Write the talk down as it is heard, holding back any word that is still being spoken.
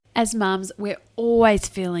As mums, we're always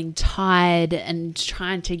feeling tired and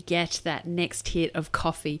trying to get that next hit of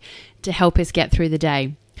coffee to help us get through the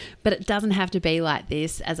day. But it doesn't have to be like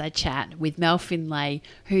this as I chat with Mel Finlay,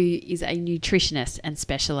 who is a nutritionist and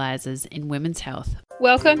specialises in women's health.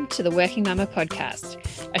 Welcome to the Working Mama Podcast,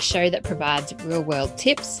 a show that provides real-world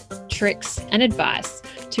tips, tricks and advice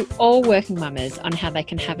to all working mamas on how they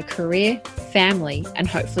can have a career, family and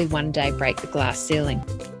hopefully one day break the glass ceiling.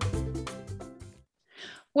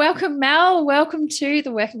 Welcome, Mel. Welcome to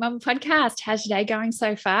the Working Mama Podcast. How's your day going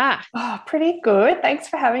so far? Oh, pretty good. Thanks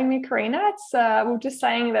for having me, Karina. We're just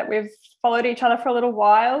saying that we've followed each other for a little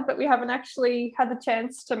while, but we haven't actually had the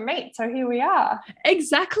chance to meet. So here we are.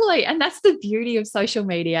 Exactly. And that's the beauty of social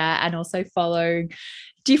media and also following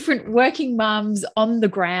different working mums on the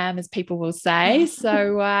gram, as people will say.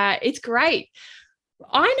 So it's great.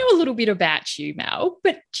 I know a little bit about you, Mel,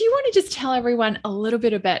 but do you want to just tell everyone a little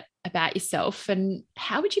bit about yourself and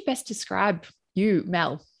how would you best describe you,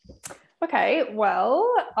 Mel? Okay,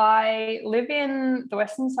 well, I live in the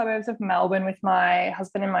western suburbs of Melbourne with my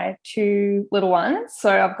husband and my two little ones. So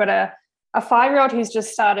I've got a 5-year-old who's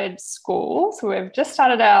just started school. So we've just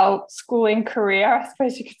started our schooling career, I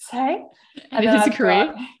suppose you could say. And it is a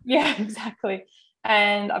career. Yeah, exactly.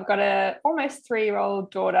 And I've got a almost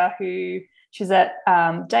 3-year-old daughter who she's at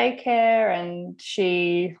daycare and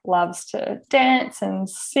she loves to dance and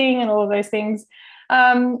sing and all of those things.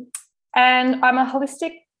 And I'm a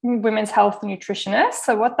holistic women's health nutritionist.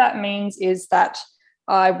 So what that means is that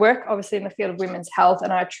I work obviously in the field of women's health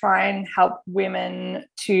and I try and help women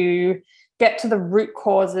to get to the root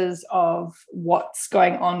causes of what's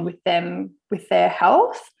going on with them, with their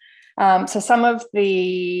health. So some of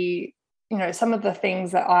the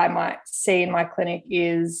things that I might see in my clinic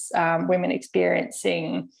is women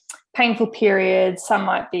experiencing painful periods. Some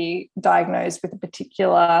might be diagnosed with a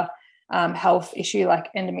particular health issue like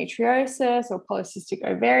endometriosis or polycystic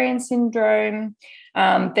ovarian syndrome.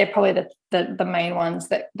 They're probably the main ones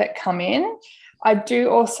that come in. I do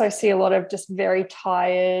also see a lot of just very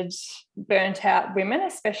tired, burnt out women,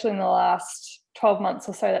 especially in the last 12 months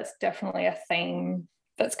or so. That's definitely a theme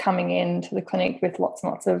that's coming into the clinic with lots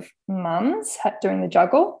and lots of mums doing the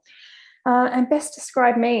juggle. And best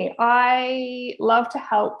describe me, I love to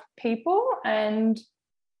help people, and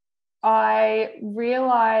I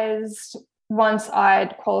realised once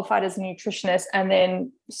I'd qualified as a nutritionist and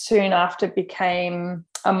then soon after became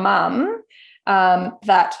a mum,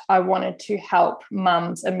 that I wanted to help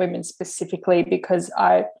mums and women specifically because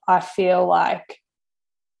I feel like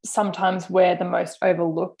sometimes we're the most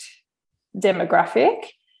overlooked demographic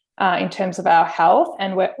in terms of our health,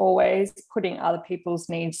 and we're always putting other people's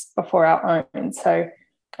needs before our own. So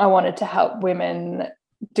I wanted to help women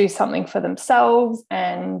do something for themselves,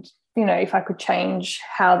 and if I could change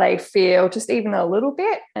how they feel just even a little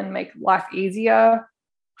bit and make life easier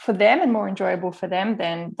for them and more enjoyable for them,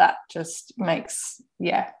 then that just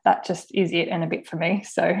is it and a bit for me.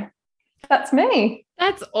 So that's me.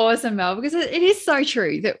 That's awesome, Mel, because it is so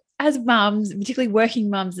true that as mums, particularly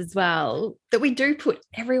working mums as well, that we do put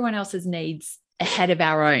everyone else's needs ahead of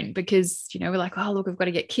our own because, we're like, oh, look, I've got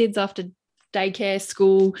to get kids off to daycare,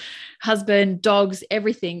 school, husband, dogs,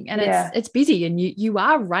 everything. And it's busy and you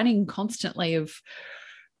are running constantly of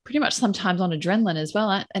pretty much sometimes on adrenaline as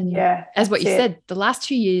well. And as what you said, the last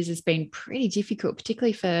 2 years has been pretty difficult,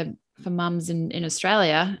 particularly for mums in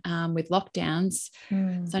Australia with lockdowns.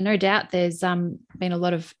 So no doubt there's been a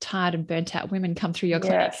lot of tired and burnt out women come through your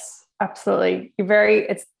clinic. Yes, absolutely.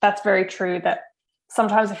 That's very true that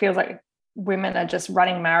sometimes it feels like women are just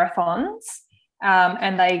running marathons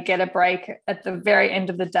and they get a break at the very end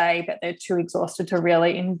of the day, but they're too exhausted to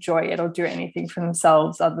really enjoy it or do anything for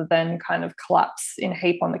themselves other than kind of collapse in a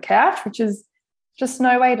heap on the couch, which is just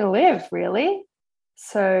no way to live, really.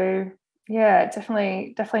 So yeah, it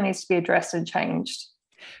definitely needs to be addressed and changed.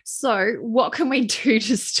 So what can we do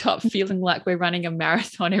to stop feeling like we're running a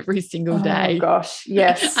marathon every single day? Oh, gosh,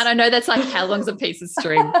 yes. And I know that's like how long's a piece of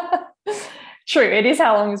string? True, it is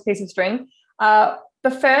how long is a piece of string.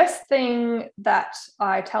 The first thing that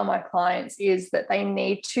I tell my clients is that they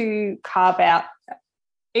need to carve out,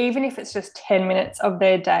 even if it's just 10 minutes of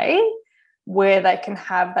their day, where they can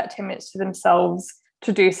have that 10 minutes to themselves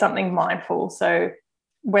to do something mindful. So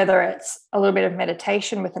whether it's a little bit of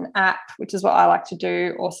meditation with an app, which is what I like to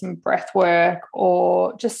do, or some breath work,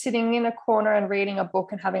 or just sitting in a corner and reading a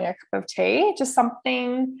book and having a cup of tea, just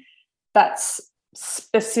something that's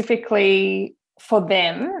specifically for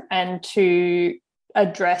them and to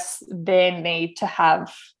address their need to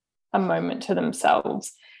have a moment to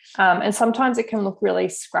themselves. And sometimes it can look really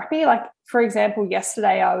scrappy. Like, for example,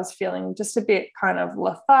 yesterday I was feeling just a bit kind of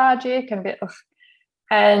lethargic and a bit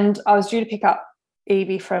And I was due to pick up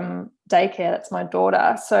Evie from daycare. That's my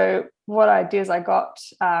daughter. So what I did is I got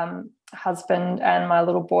husband and my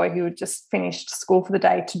little boy, who had just finished school for the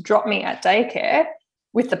day, to drop me at daycare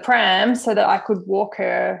with the pram so that I could walk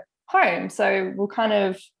her home. So we're kind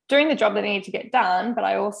of doing the job that I needed to get done, but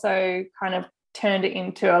I also kind of turned it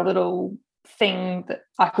into a little thing that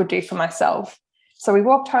I could do for myself. So we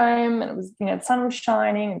walked home, and it was, the sun was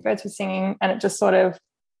shining and birds were singing, and it just sort of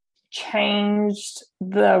changed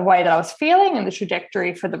the way that I was feeling and the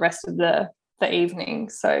trajectory for the rest of the evening.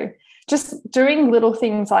 So just doing little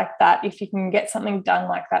things like that, if you can get something done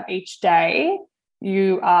like that each day,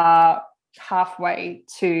 you are halfway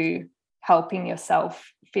to helping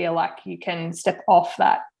yourself feel like you can step off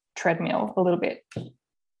that treadmill a little bit.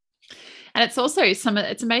 And it's also it's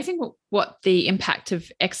amazing what the impact of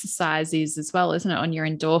exercise is as well, isn't it, on your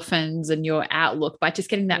endorphins and your outlook, by just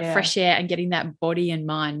getting that fresh air and getting that body and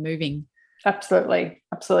mind moving. Absolutely.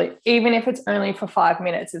 Absolutely. Even if it's only for 5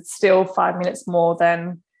 minutes, it's still 5 minutes more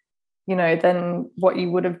than what you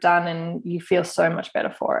would have done, and you feel so much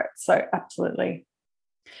better for it. So absolutely.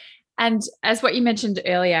 And as what you mentioned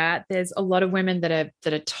earlier, there's a lot of women that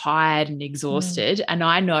are tired and exhausted. And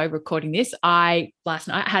I know, recording this, last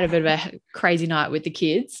night had a bit of a crazy night with the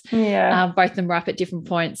kids. Yeah. Both of them were up at different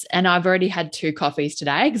points, and I've already had 2 coffees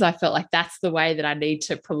today because I felt like that's the way that I need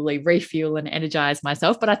to probably refuel and energize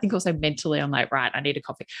myself. But I think also mentally I'm like, right, I need a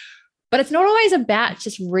coffee. But it's not always about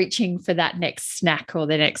just reaching for that next snack or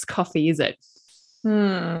the next coffee, is it?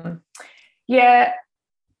 Yeah.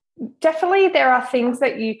 Definitely there are things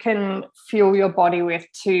that you can fuel your body with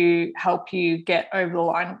to help you get over the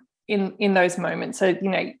line in those moments. So,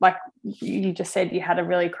 like you just said, you had a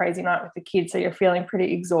really crazy night with the kids, so you're feeling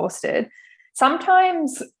pretty exhausted.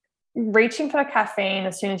 Sometimes reaching for caffeine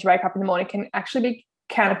as soon as you wake up in the morning can actually be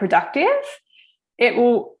counterproductive. It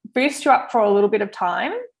will boost you up for a little bit of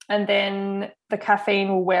time, and then the caffeine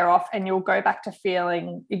will wear off and you'll go back to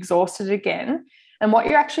feeling exhausted again. And what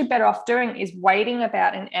you're actually better off doing is waiting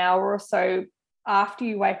about an hour or so after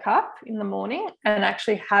you wake up in the morning and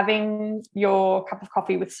actually having your cup of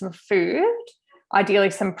coffee with some food,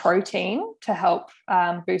 ideally some protein, to help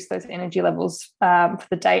boost those energy levels for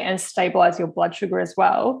the day and stabilize your blood sugar as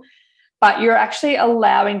well. But you're actually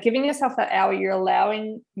giving yourself that hour, you're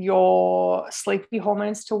allowing your sleepy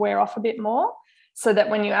hormones to wear off a bit more, so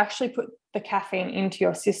that when you actually put the caffeine into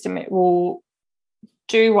your system, it will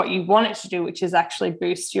do what you want it to do, which is actually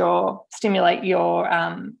stimulate your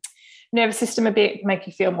nervous system a bit, make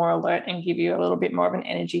you feel more alert and give you a little bit more of an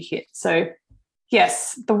energy hit. So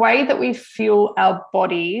yes, the way that we fuel our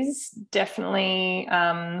bodies definitely,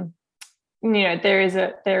 there is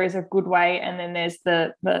a good way, and then there's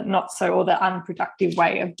the not so, or the unproductive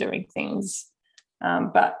way of doing things.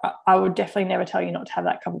 But I would definitely never tell you not to have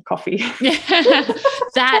that cup of coffee.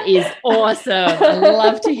 That is awesome. I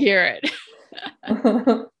love to hear it.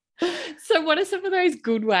 So what are some of those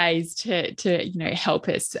good ways to help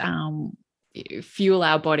us fuel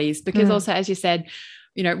our bodies? Because also, as you said,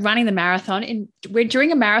 running the marathon,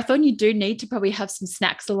 during a marathon, you do need to probably have some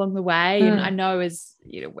snacks along the way. And I know as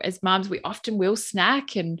mums, we often will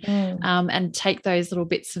snack and take those little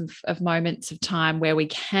bits of moments of time where we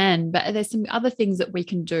can. But there's some other things that we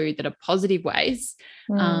can do that are positive ways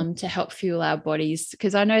to help fuel our bodies.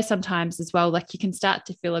 Because I know sometimes as well, like you can start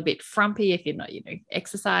to feel a bit frumpy if you're not,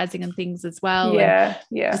 exercising and things as well. Yeah.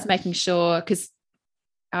 Just making sure, because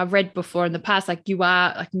I've read before in the past, like you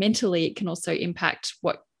are, like mentally, it can also impact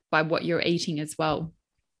by what you're eating as well.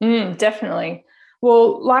 Definitely.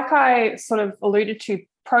 Well, like I sort of alluded to,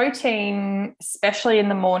 protein, especially in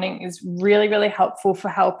the morning, is really, really helpful for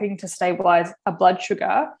helping to stabilize our blood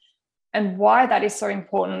sugar. And why that is so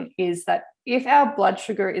important is that if our blood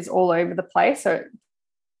sugar is all over the place, and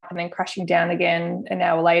then crashing down again an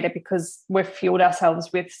hour later because we've fueled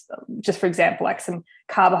ourselves with, just for example, like some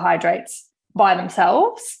carbohydrates by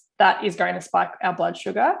themselves, that is going to spike our blood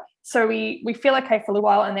sugar. So we feel okay for a little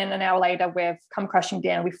while, and then an hour later we've come crashing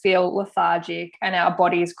down. We feel lethargic and our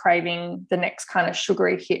body is craving the next kind of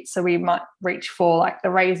sugary hit. So we might reach for like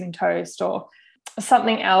the raisin toast or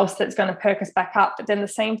something else that's going to perk us back up. But then the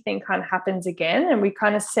same thing kind of happens again, and we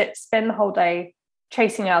kind of spend the whole day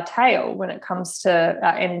chasing our tail when it comes to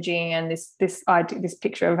our energy and this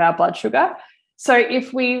picture of our blood sugar. So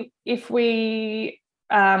if we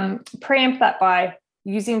preempt that by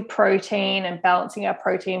using protein and balancing our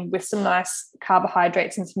protein with some nice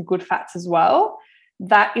carbohydrates and some good fats as well,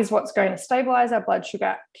 that is what's going to stabilize our blood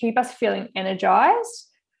sugar, keep us feeling energized,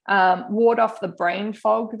 ward off the brain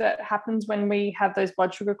fog that happens when we have those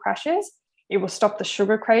blood sugar crashes. It will stop the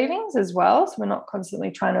sugar cravings as well, so we're not constantly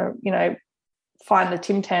trying to find the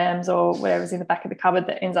Tim Tams or whatever's in the back of the cupboard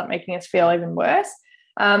that ends up making us feel even worse.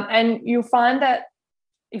 And you'll find that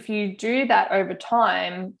if you do that over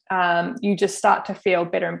time, you just start to feel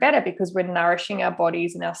better and better, because we're nourishing our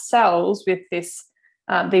bodies and our cells with this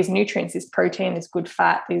these nutrients, this protein, this good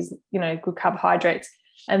fat, these good carbohydrates,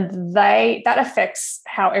 and that affects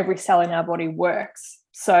how every cell in our body works.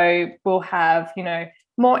 So we'll have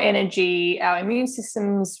more energy, our immune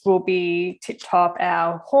systems will be tip top,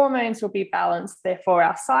 our hormones will be balanced, therefore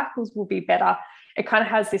our cycles will be better. It kind of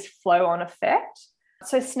has this flow on effect.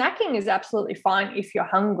 So snacking is absolutely fine if you're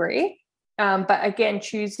hungry. But again,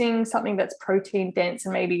 choosing something that's protein dense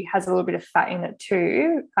and maybe has a little bit of fat in it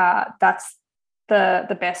too, that's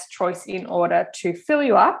the best choice in order to fill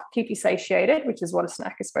you up, keep you satiated, which is what a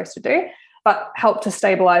snack is supposed to do, but help to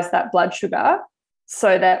stabilize that blood sugar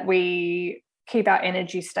so that we keep our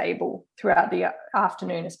energy stable throughout the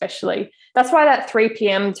afternoon, especially. That's why that 3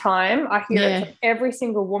 p.m. time, I hear it from every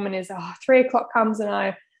single woman is, 3 o'clock comes and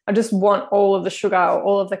I just want all of the sugar or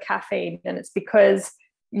all of the caffeine. And it's because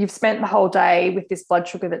you've spent the whole day with this blood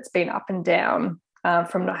sugar that's been up and down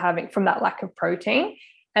from that lack of protein.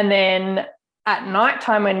 And then at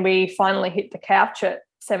nighttime, when we finally hit the couch at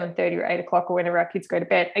 7:30 or 8 o'clock or whenever our kids go to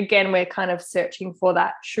bed, again, we're kind of searching for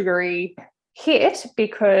that sugary hit,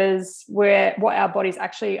 because what our body's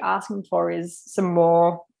actually asking for is some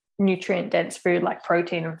more nutrient dense food like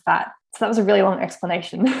protein and fat. So that was a really long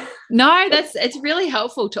explanation. No, it's really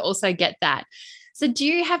helpful to also get that. So do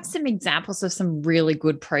you have some examples of some really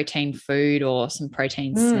good protein food or some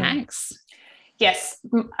protein snacks? Yes.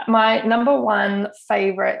 My number one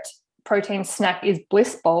favorite protein snack is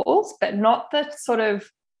Bliss Balls, but not the sort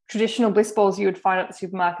of traditional Bliss Balls you would find at the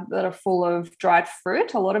supermarket that are full of dried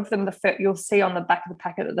fruit. A lot of them, you'll see on the back of the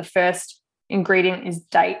packet that the first ingredient is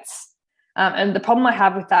dates. And the problem I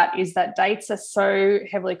have with that is that dates are so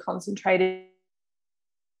heavily concentrated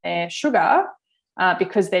in their sugar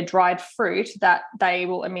because they're dried fruit that they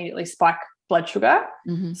will immediately spike blood sugar.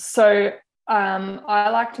 Mm-hmm. So I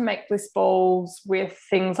like to make Bliss Balls with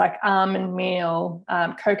things like almond meal,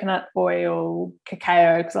 coconut oil,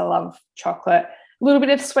 cacao, because I love chocolate. A little bit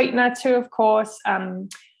of sweetener too, of course,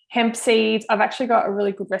 hemp seeds. I've actually got a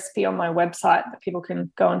really good recipe on my website that people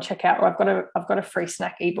can go and check out. Or I've got a free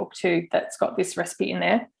snack ebook too that's got this recipe in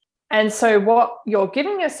there. And so what you're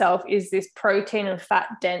giving yourself is this protein and fat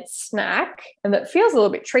dense snack, and that feels a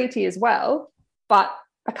little bit treaty as well, but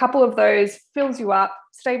a couple of those fills you up,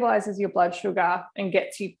 stabilizes your blood sugar, and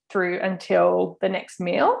gets you through until the next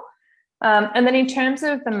meal. And then in terms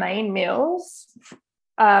of the main meals,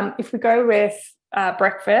 if we go with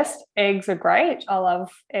breakfast, eggs are great. I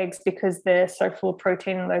love eggs because they're so full of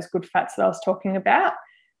protein and those good fats that I was talking about.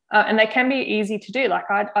 And they can be easy to do. Like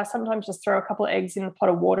I sometimes just throw a couple of eggs in a pot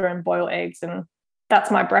of water and boil eggs, and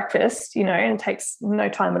that's my breakfast, and it takes no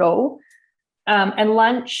time at all. And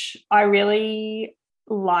lunch, I really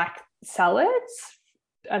like salads,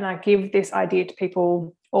 and I give this idea to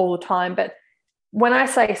people all the time. But when I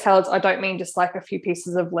say salads, I don't mean just like a few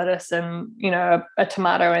pieces of lettuce and, a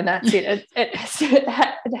tomato and that's it. It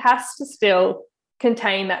has to still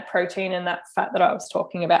contain that protein and that fat that I was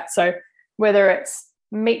talking about. So whether it's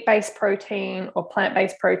meat-based protein or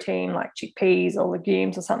plant-based protein like chickpeas or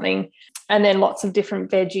legumes or something, and then lots of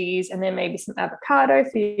different veggies, and then maybe some avocado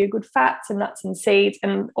for your good fats and nuts and seeds,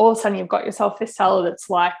 and all of a sudden you've got yourself this salad that's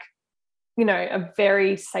like, a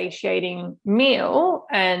very satiating meal,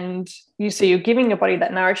 and you're giving your body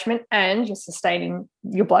that nourishment and you're sustaining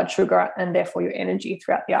your blood sugar and therefore your energy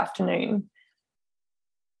throughout the afternoon.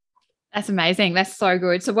 That's amazing. That's so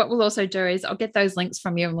good. So what we'll also do is I'll get those links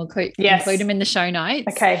from you and we'll include them in the show notes.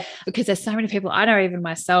 Okay. Because there's so many people, I know even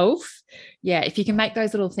myself, if you can make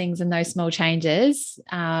those little things and those small changes,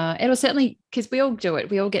 it'll certainly, because we all do it.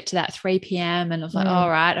 We all get to that 3 p.m. and it's like, all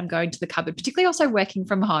right, I'm going to the cupboard, particularly also working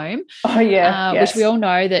from home. Oh, yeah. Which we all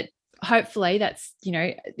know that hopefully that's,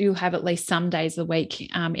 you'll have at least some days a week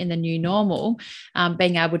in the new normal,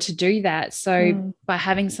 being able to do that. So by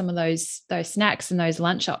having some of those snacks and those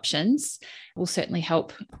lunch options will certainly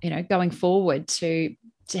help, going forward to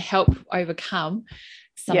help overcome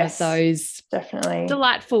some of those definitely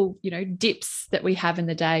delightful, dips that we have in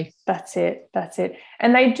the day. That's it.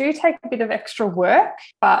 And they do take a bit of extra work,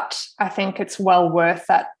 but I think it's well worth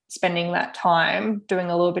that, spending that time doing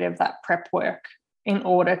a little bit of that prep work in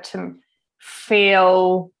order to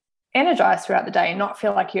feel energized throughout the day and not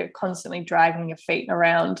feel like you're constantly dragging your feet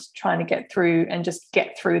around trying to get through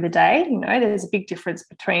the day. There's a big difference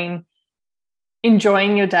between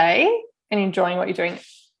enjoying your day and enjoying what you're doing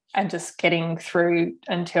and just getting through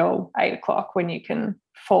until 8 o'clock when you can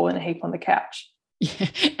fall in a heap on the couch. Yeah,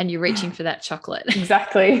 and you're reaching for that chocolate.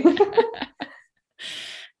 Exactly.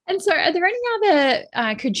 And so, are there any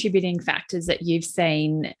other contributing factors that you've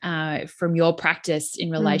seen from your practice in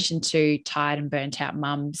relation to tired and burnt out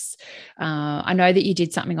mums? I know that you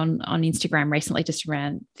did something on Instagram recently just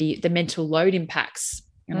around the mental load impacts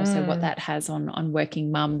and also what that has on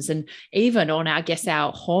working mums and even on, I guess,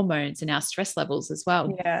 our hormones and our stress levels as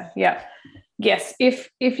well. Yeah. Yes. If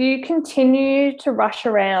you continue to rush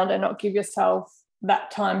around and not give yourself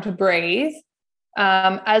that time to breathe,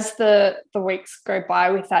 as the weeks go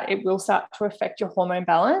by with that, it will start to affect your hormone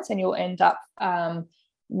balance, and you'll end up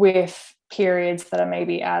with periods that are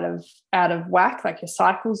maybe out of whack, like your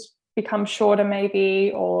cycles become shorter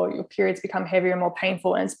maybe, or your periods become heavier and more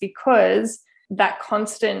painful. And it's because that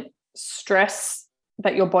constant stress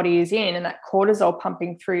that your body is in and that cortisol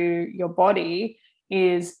pumping through your body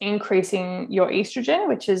is increasing your estrogen,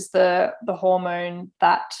 which is the hormone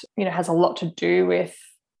that, you know, has a lot to do with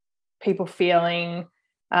people feeling,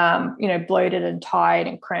 bloated and tired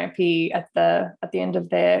and crampy at the end of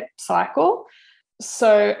their cycle.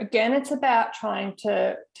 So again, it's about trying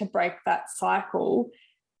to break that cycle.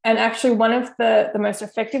 And actually, one of the most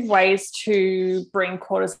effective ways to bring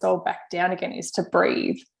cortisol back down again is to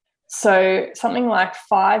breathe. So something like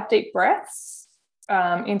 5 deep breaths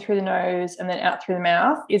in through the nose and then out through the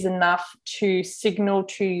mouth is enough to signal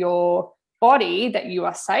to your body that you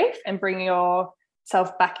are safe and bring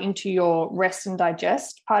yourself back into your rest and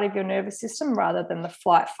digest part of your nervous system rather than the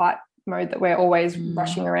flight fight mode that we're always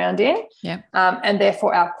rushing around in. Yeah. And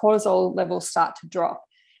therefore our cortisol levels start to drop.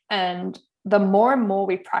 And the more and more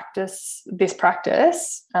we practice this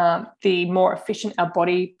practice, the more efficient our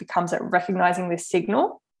body becomes at recognizing this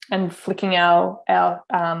signal and flicking our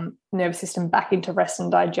nervous system back into rest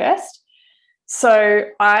and digest. So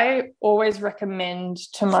I always recommend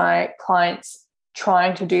to my clients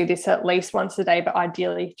trying to do this at least once a day, but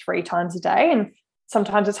ideally 3 times a day. And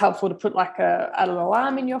sometimes it's helpful to put like an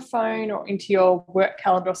alarm in your phone or into your work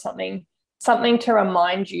calendar or something to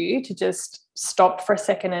remind you to just stop for a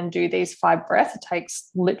second and do these 5 breaths. It takes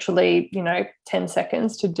literally, 10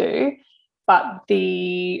 seconds to do, but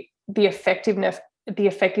the effectiveness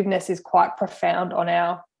is quite profound on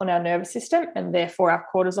our nervous system, and therefore our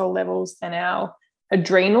cortisol levels and our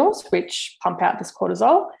adrenals, which pump out this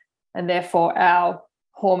cortisol, and therefore our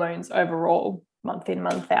hormones overall, month in,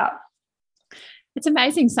 month out. It's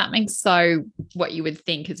amazing, something so what you would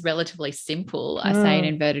think is relatively simple, I say in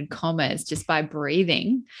inverted commas, just by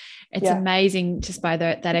breathing. It's amazing just by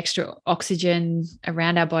that extra oxygen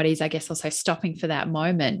around our bodies, I guess also stopping for that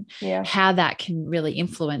moment, how that can really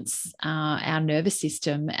influence our nervous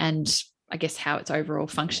system and I guess how it's overall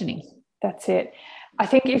functioning. That's it. I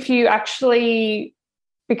think if you actually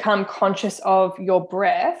become conscious of your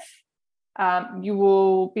breath, you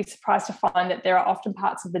will be surprised to find that there are often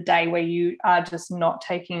parts of the day where you are just not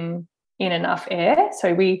taking in enough air.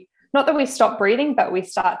 So not that we stop breathing, but we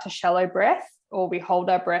start to shallow breath, or we hold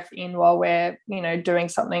our breath in while we're, doing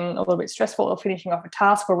something a little bit stressful or finishing off a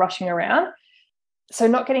task or rushing around. So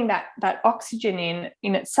not getting that oxygen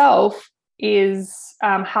in itself is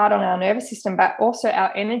hard on our nervous system, but also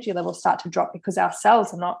our energy levels start to drop because our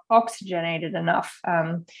cells are not oxygenated enough.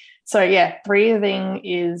 Breathing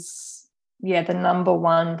is the number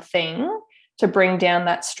one thing to bring down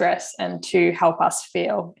that stress and to help us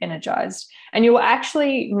feel energized. And you will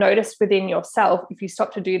actually notice within yourself, if you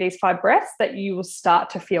stop to do these 5 breaths, that you will start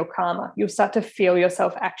to feel calmer. You'll start to feel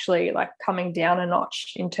yourself actually like coming down a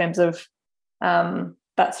notch in terms of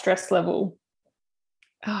that stress level.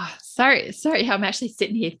 Oh, sorry. I'm actually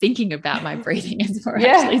sitting here thinking about my breathing as we're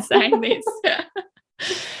actually saying this.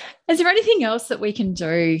 Is there anything else that we can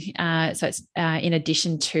do? So it's in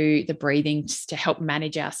addition to the breathing, just to help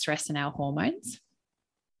manage our stress and our hormones?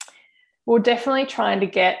 We're definitely trying to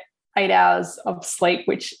get 8 hours of sleep,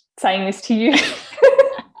 which saying this to you,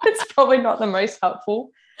 it's probably not the most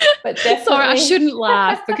helpful. But definitely. Sorry, I shouldn't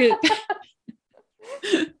laugh because...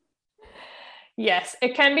 Yes,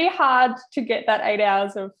 it can be hard to get that 8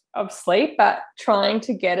 hours of sleep, but trying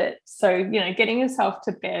to get it. So, getting yourself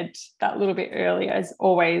to bed that little bit earlier is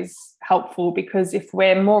always helpful, because if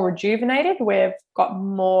we're more rejuvenated, we've got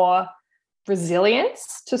more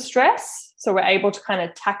resilience to stress. So we're able to kind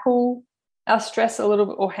of tackle our stress a little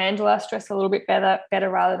bit, or handle our stress a little bit better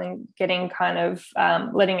rather than getting kind of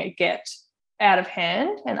letting it get out of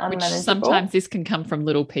hand and unmanageable. Which sometimes this can come from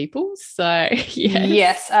little people. So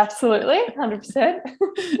yes, absolutely, 100%.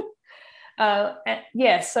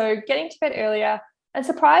 So getting to bed earlier, and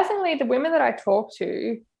surprisingly, the women that I talk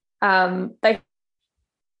to, they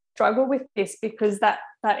struggle with this because that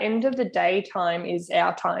end of the day time is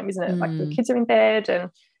our time, isn't it? Like the kids are in bed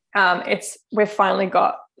and we've finally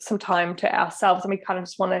got some time to ourselves, and we kind of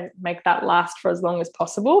just want to make that last for as long as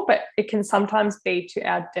possible. But it can sometimes be to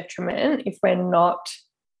our detriment if we're not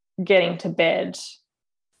getting to bed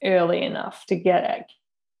early enough to get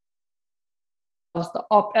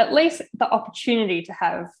at least the opportunity to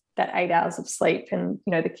have that 8 hours of sleep. And,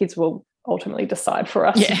 you know, the kids will ultimately decide for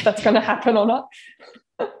us if that's going to happen or not.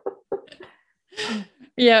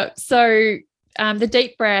 Yeah. So the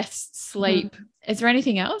deep breaths, sleep, is there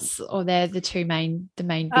anything else, or they're the main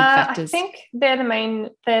big factors? I think they're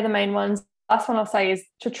the main ones. Last one I'll say is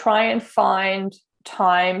to try and find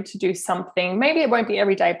time to do something. Maybe it won't be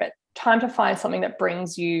every day, but time to find something that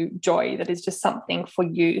brings you joy, that is just something for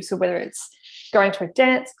you. So whether it's going to a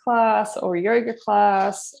dance class or a yoga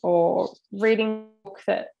class or reading a book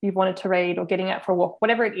that you've wanted to read or getting out for a walk,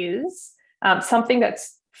 whatever it is, something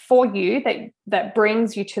that's for you, that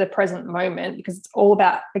brings you to the present moment, because it's all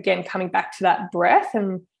about, again, coming back to that breath.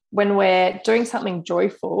 And when we're doing something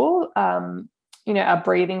joyful, you know, our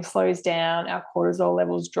breathing slows down, our cortisol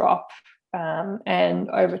levels drop, and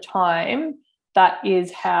over time, that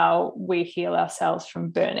is how we heal ourselves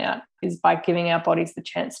from burnout, is by giving our bodies the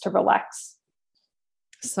chance to relax.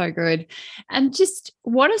 So good. And just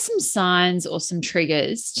what are some signs or some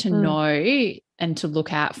triggers to know and to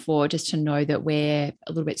look out for, just to know that we're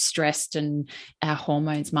a little bit stressed and our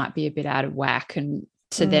hormones might be a bit out of whack, and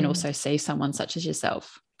to then also see someone such as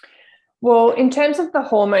yourself? Well, in terms of the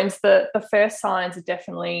hormones, the first signs are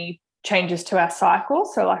definitely changes to our cycle.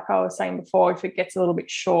 So like I was saying before, if it gets a little bit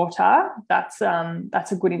shorter, that's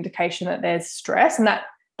a good indication that there's stress. And that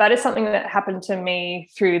is something that happened to me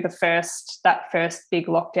through that first big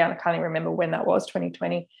lockdown. I can't even remember when that was,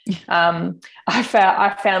 2020.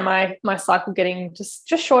 I found my cycle getting just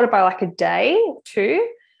shorter by like a day or two,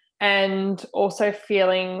 and also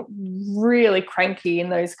feeling really cranky in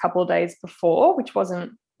those couple of days before, which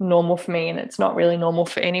wasn't normal for me, and it's not really normal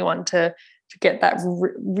for anyone to get that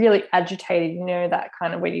really agitated, you know, that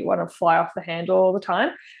kind of where you want to fly off the handle all the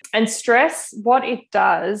time. And stress, what it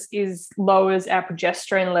does is lowers our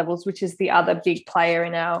progesterone levels, which is the other big player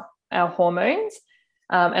in our hormones.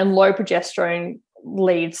 And low progesterone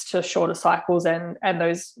leads to shorter cycles and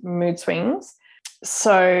those mood swings.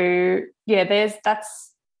 So yeah,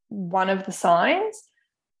 that's one of the signs.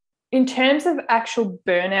 In terms of actual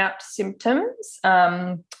burnout symptoms,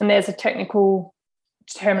 and there's a technical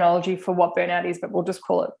terminology for what burnout is, but we'll just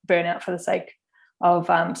call it burnout for the sake of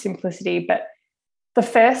simplicity. But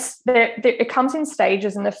it comes in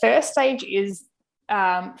stages, and the first stage is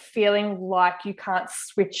feeling like you can't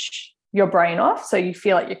switch your brain off. So you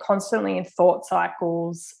feel like you're constantly in thought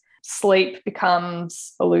cycles, sleep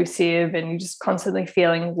becomes elusive, and you're just constantly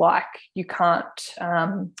feeling like you can't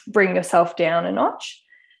bring yourself down a notch.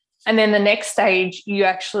 And then the next stage, you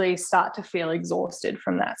actually start to feel exhausted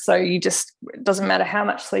from that. So it doesn't matter how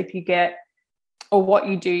much sleep you get or what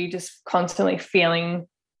you do, you're just constantly feeling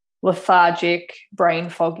lethargic, brain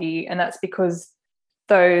foggy. And that's because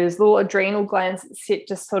those little adrenal glands that sit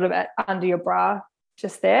just sort of under your bra,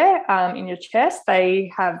 just there in your chest,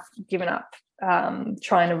 they have given up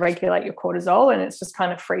trying to regulate your cortisol, and it's just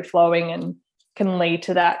kind of free flowing and can lead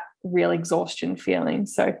to that real exhaustion feeling.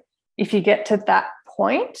 So if you get to that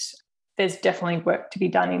point, there's definitely work to be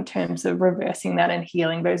done in terms of reversing that and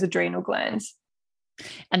healing those adrenal glands.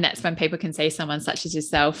 And that's when people can see someone such as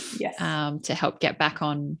yourself, yes, to help get back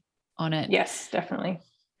on it. Yes, definitely.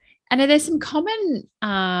 And are there some common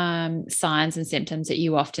signs and symptoms that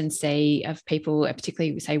you often see of people,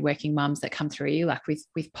 particularly say working mums, that come through you, like with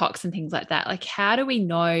POCs and things like that? Like, how do we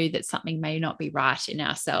know that something may not be right in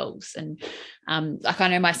ourselves? And like, I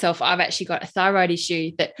know myself, I've actually got a thyroid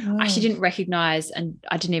issue that I actually didn't recognize, and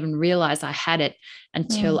I didn't even realize I had it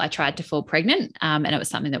until I tried to fall pregnant. And it was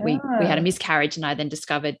something that we had a miscarriage, and I then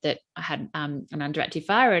discovered that I had an underactive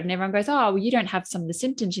thyroid, and everyone goes, oh, well, you don't have some of the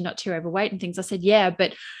symptoms, you're not too overweight and things. I said, yeah,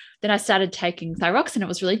 but then I started taking Thyroxine. It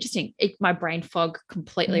was really interesting. My brain fog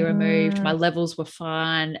completely removed. My levels were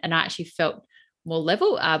fine, and I actually felt more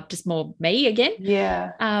level, just more me again.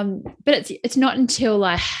 Yeah. But it's not until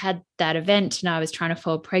I had that event and I was trying to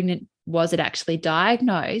fall pregnant was it actually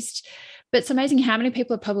diagnosed. But it's amazing how many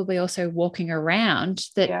people are probably also walking around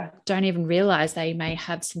that don't even realize they may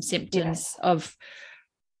have some symptoms of,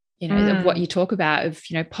 you know, of what you talk about, of,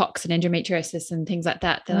 you know, POCs and endometriosis and things like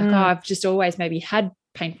that. They're like, oh, I've just always maybe had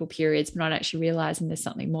painful periods, but not actually realizing there's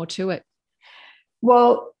something more to it.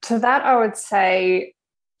 Well, to that, I would say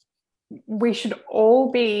we should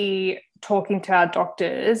all be talking to our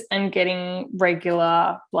doctors and getting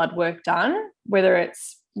regular blood work done, whether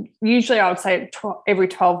it's usually, I would say every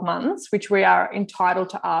 12 months, which we are entitled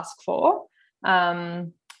to ask for.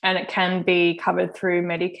 And it can be covered through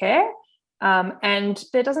Medicare. And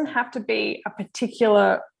there doesn't have to be a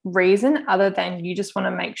particular reason other than you just want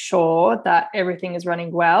to make sure that everything is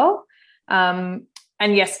running well. And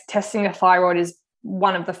yes, testing a thyroid is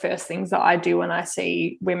one of the first things that I do when I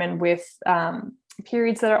see women with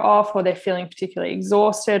periods that are off, or they're feeling particularly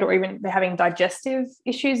exhausted, or even they're having digestive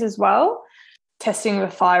issues as well. Testing the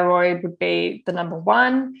thyroid would be the number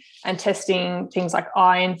one, and testing things like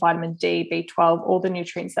iron, vitamin D, B12, all the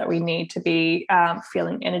nutrients that we need to be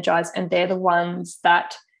feeling energized. And they're the ones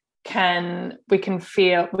that we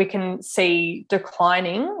can see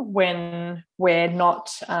declining when we're not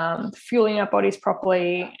fueling our bodies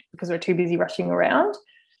properly because we're too busy rushing around.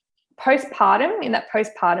 Postpartum, in that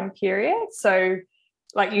postpartum period, so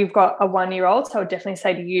like you've got a 1-year-old, so I would definitely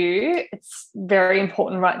say to you, it's very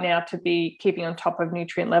important right now to be keeping on top of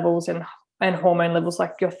nutrient levels and hormone levels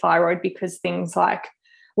like your thyroid, because things like,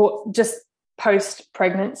 well, just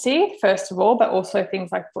post-pregnancy, first of all, but also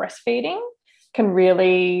things like breastfeeding can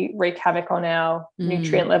really wreak havoc on our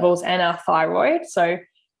nutrient levels and our thyroid. So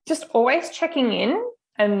just always checking in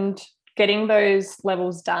and getting those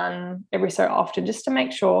levels done every so often, just to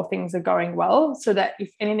make sure things are going well, so that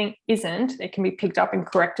if anything isn't, it can be picked up and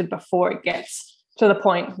corrected before it gets to the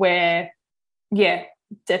point where,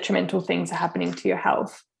 detrimental things are happening to your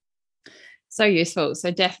health. So useful.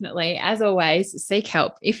 So definitely, as always, seek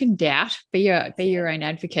help. If in doubt, be your own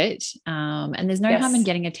advocate. And there's no harm in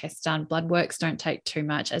getting a test done. Blood works don't take too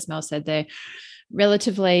much. As Mel said, they're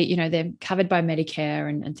relatively, they're covered by Medicare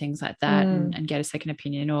and things like that, and get a second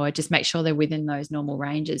opinion, or just make sure they're within those normal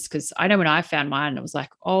ranges. Because I know when I found mine, it was like,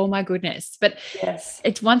 oh my goodness. But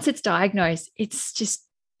it's once it's diagnosed, it's just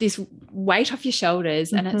this weight off your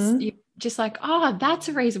shoulders, and it's just like, oh, that's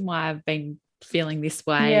a reason why I've been feeling this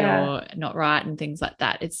way or not right, and things like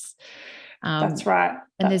that. It's that's right.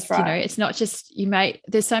 And there's it's not just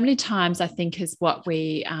there's so many times, I think, is what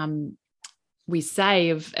we say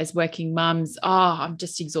as working mums, I'm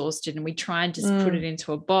just exhausted, and we try and just put it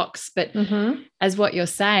into a box. But as what you're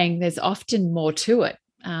saying, there's often more to it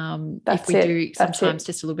if we do sometimes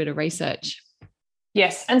just a little bit of research.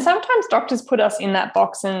 Yes, and sometimes doctors put us in that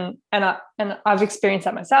box, and I've experienced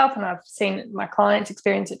that myself, and I've seen my clients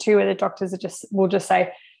experience it too, where the doctors will just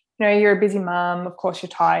say, you're a busy mum, of course you're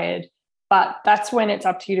tired. But that's when it's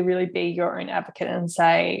up to you to really be your own advocate and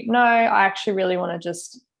say, no, I actually really want to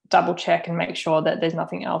just double check and make sure that there's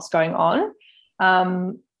nothing else going on.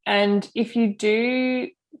 And if you do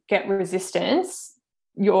get resistance,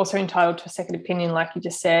 you're also entitled to a second opinion, like you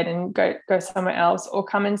just said, and go somewhere else, or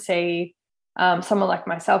come and see someone like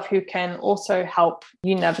myself who can also help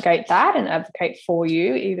you navigate that and advocate for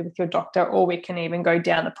you, either with your doctor, or we can even go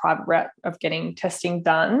down the private route of getting testing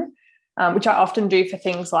done, which I often do for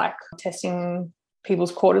things like testing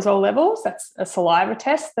people's cortisol levels. That's a saliva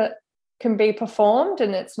test that can be performed,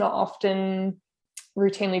 and it's not often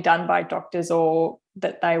routinely done by doctors or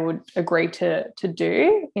that they would agree to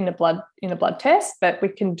do in a blood test. But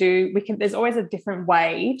there's always a different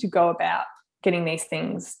way to go about getting these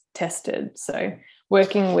things tested. So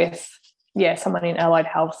working with someone in allied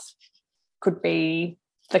health could be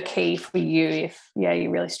the key for you if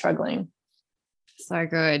you're really struggling. So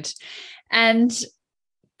good. And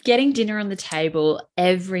getting dinner on the table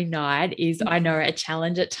every night is, I know, a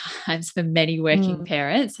challenge at times for many working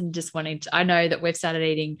parents, and just I know that we've started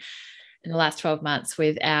eating in the last 12 months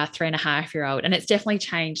with our 3.5-year-old, and it's definitely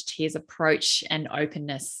changed his approach and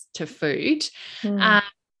openness to food.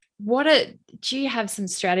 Do you have some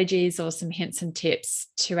strategies or some hints and tips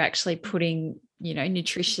to actually putting,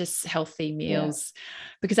 nutritious, healthy meals?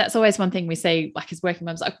 Because that's always one thing we say, like as working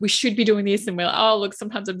mums, like we should be doing this, and we're like, oh, look,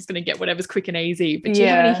 sometimes I'm just going to get whatever's quick and easy. But do you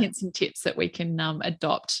have any hints and tips that we can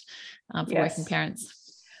adopt for working parents?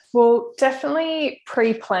 Well, definitely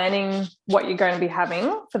pre-planning what you're going to be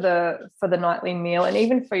having for the nightly meal, and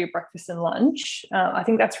even for your breakfast and lunch. I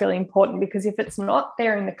think that's really important, because if it's not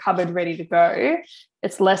there in the cupboard ready to go,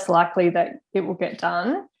 it's less likely that it will get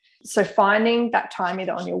done. So finding that time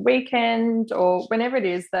either on your weekend or whenever it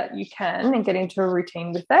is that you can, and get into a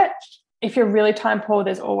routine with it. If you're really time poor,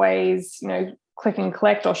 there's always, click and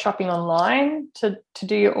collect or shopping online to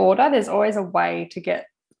do your order. There's always a way to get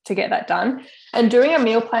that done. And doing a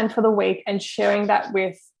meal plan for the week and sharing that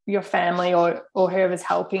with your family or whoever's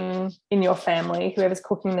helping in your family, whoever's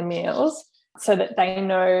cooking the meals, so that they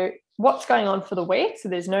know what's going on for the week. So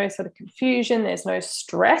there's no sort of confusion, there's no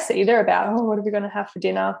stress either about, what are we going to have for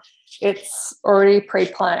dinner? It's already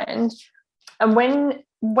pre-planned. And when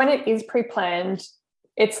it is pre-planned,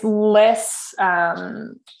 it's less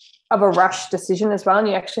of a rush decision as well, and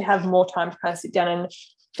you actually have more time to kind of sit down and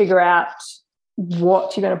figure out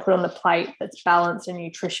what you're going to put on the plate that's balanced and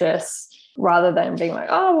nutritious, rather than being like,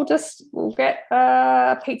 oh, we'll get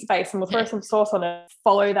a pizza base and we'll throw some sauce on it.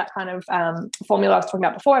 Follow that kind of formula I was talking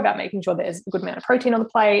about before, about making sure there's a good amount of protein on the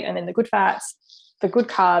plate, and then the good fats, the good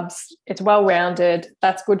carbs. It's well-rounded.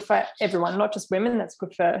 That's good for everyone, not just women. That's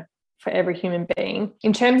good for every human being.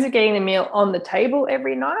 In terms of getting the meal on the table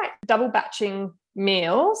every night, double batching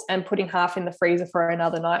meals and putting half in the freezer for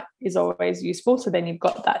another night is always useful. So then you've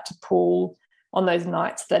got that to pull on those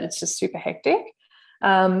nights that it's just super hectic.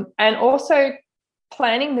 And also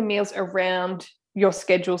planning the meals around your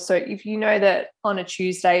schedule. So if you know that on a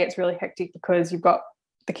Tuesday it's really hectic because you've got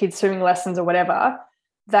the kids swimming lessons or whatever,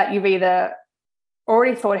 that you've either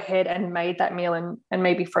already thought ahead and made that meal and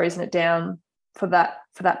maybe frozen it down for that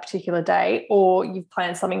particular day, or you've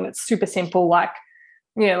planned something that's super simple, like,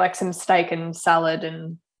 you know, like some steak and salad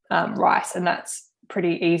and rice, and that's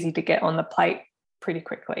pretty easy to get on the plate pretty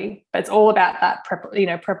quickly. But it's all about that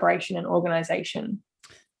preparation and organization.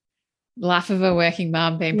 Life of a working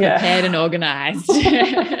mum, being prepared and organized.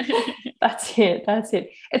 That's it.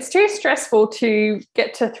 It's too stressful to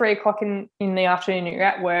get to 3 o'clock in the afternoon, you're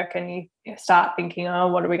at work and you start thinking, oh,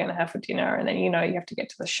 what are we going to have for dinner? And then, you know, you have to get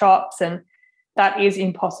to the shops, and that is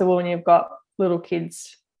impossible when you've got little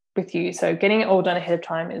kids with you. So getting it all done ahead of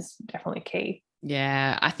time is definitely key.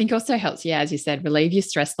 Yeah, I think also helps, as you said, relieve your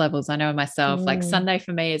stress levels. I know myself, like Sunday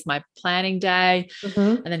for me is my planning day,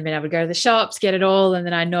 and then being able to go to the shops, get it all, and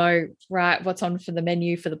then I know, right, what's on for the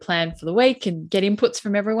menu for the plan for the week, and get inputs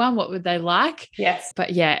from everyone. What would they like? Yes.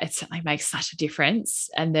 But yeah, it certainly makes such a difference.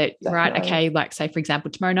 And that, definitely. Right, okay, like say, for example,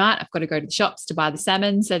 tomorrow night, I've got to go to the shops to buy the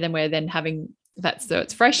salmon. So then we're then having that so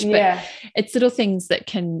it's fresh, but it's little things that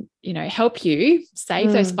can, you know, help you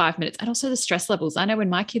save those 5 minutes. And also the stress levels. I know when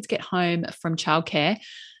my kids get home from childcare,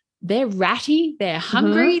 they're ratty, they're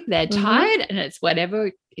hungry, they're tired, and it's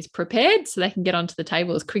whatever is prepared so they can get onto the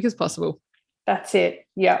table as quick as possible. That's it.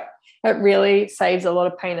 Yeah. It really saves a lot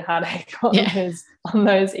of pain and heartache on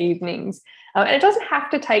those evenings. And it doesn't have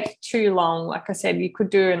to take too long. Like I said, you could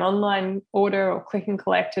do an online order or click and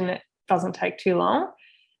collect, and it doesn't take too long.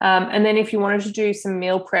 And then if you wanted to do some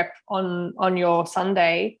meal prep on your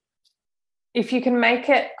Sunday, if you can make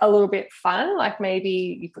it a little bit fun, like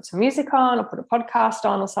maybe you put some music on or put a podcast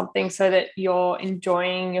on or something so that you're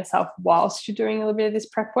enjoying yourself whilst you're doing a little bit of this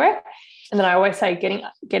prep work. And then I always say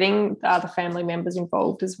getting the other family members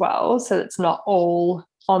involved as well, so it's not all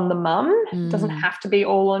on the mum. It doesn't have to be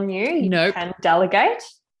all on you. You can delegate,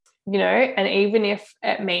 you know, and even if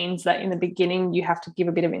it means that in the beginning you have to give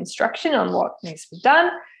a bit of instruction on what needs to be done,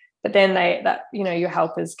 but then your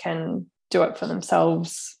helpers can do it for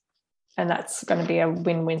themselves, and that's going to be a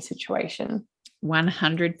win-win situation.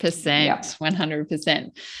 100%.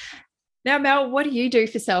 100%. Now, Mel, what do you do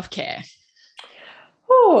for self-care?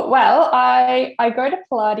 Oh, well, I go to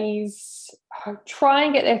Pilates. I try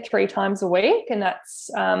and get there 3 times a week, and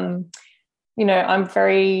that's, you know, I'm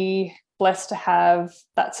very blessed to have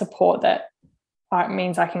that support that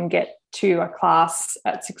means I can get to a class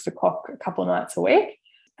at 6 o'clock a couple of nights a week.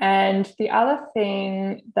 And the other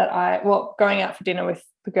thing that going out for dinner with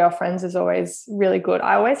the girlfriends is always really good.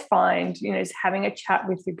 I always find, you know, just having a chat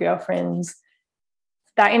with your girlfriends,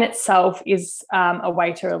 that in itself is a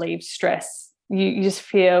way to relieve stress. You just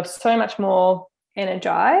feel so much more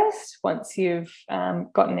energized once you've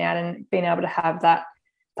gotten out and been able to have that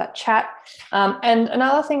chat. And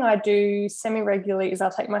another thing I do semi-regularly is I'll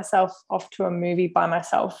take myself off to a movie by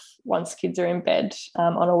myself once kids are in bed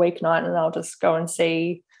on a weeknight, and I'll just go and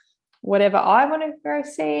see whatever I want to go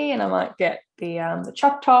see, and I might get the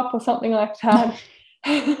Chop Top or something like that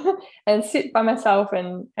and sit by myself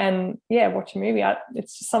and watch a movie.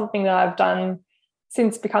 It's just something that I've done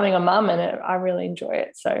since becoming a mum, and I really enjoy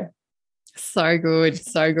it. So good.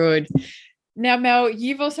 Now, Mel,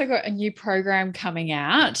 you've also got a new program coming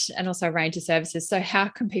out and also a range of services. So how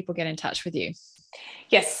can people get in touch with you?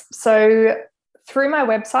 Yes. So through my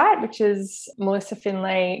website, which is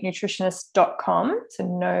melissafinlaynutritionist.com, so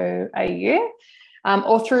no AU,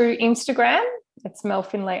 or through Instagram, it's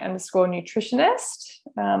melfinlay_nutritionist.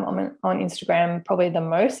 I'm on Instagram probably the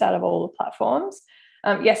most out of all the platforms.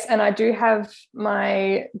 Yes, and I do have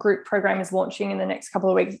my group program is launching in the next couple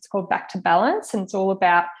of weeks. It's called Back to Balance, and it's all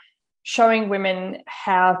about showing women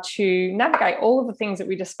how to navigate all of the things that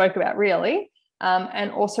we just spoke about, really,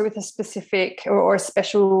 and also with a specific or a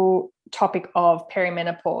special topic of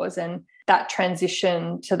perimenopause and that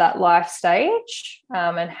transition to that life stage,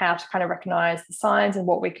 and how to kind of recognize the signs and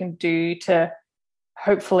what we can do to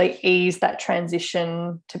hopefully ease that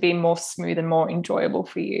transition to be more smooth and more enjoyable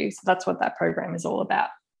for you. So that's what that program is all about.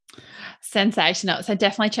 Sensational. So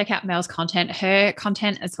definitely check out Mel's content. Her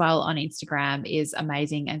content as well on Instagram is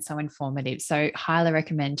amazing and so informative. So highly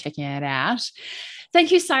recommend checking it out.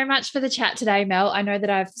 Thank you so much for the chat today, Mel. I know that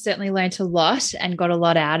I've certainly learned a lot and got a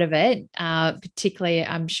lot out of it. Particularly,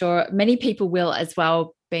 I'm sure many people will as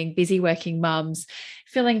well, being busy working mums,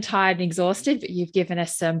 feeling tired and exhausted, but you've given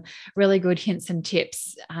us some really good hints and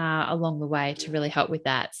tips along the way to really help with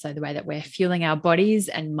that. So the way that we're fueling our bodies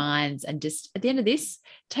and minds, and just at the end of this,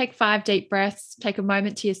 take 5 deep breaths, take a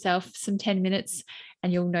moment to yourself, some 10 minutes,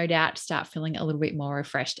 and you'll no doubt start feeling a little bit more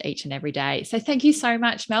refreshed each and every day. So thank you so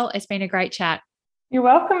much, Mel. It's been a great chat. You're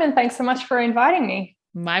welcome, and thanks so much for inviting me.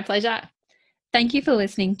 My pleasure. Thank you for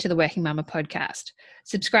listening to the Working Mama podcast.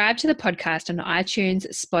 Subscribe to the podcast on iTunes,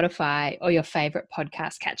 Spotify, or your favorite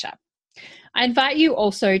podcast catcher. I invite you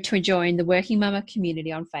also to join the Working Mama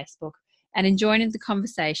community on Facebook and join in the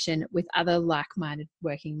conversation with other like-minded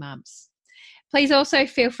working mums. Please also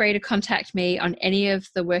feel free to contact me on any of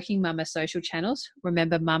the Working Mama social channels.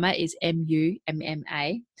 Remember, Mama is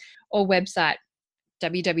MUMMA, or website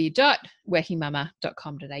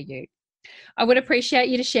www.workingmama.com.au. I would appreciate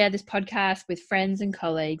you to share this podcast with friends and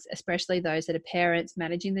colleagues, especially those that are parents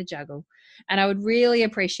managing the juggle. And I would really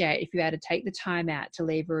appreciate if you had to take the time out to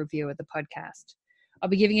leave a review of the podcast. I'll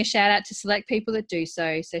be giving a shout out to select people that do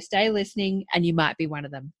so stay listening and you might be one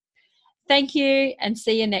of them. Thank you and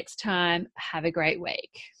see you next time. Have a great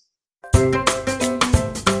week.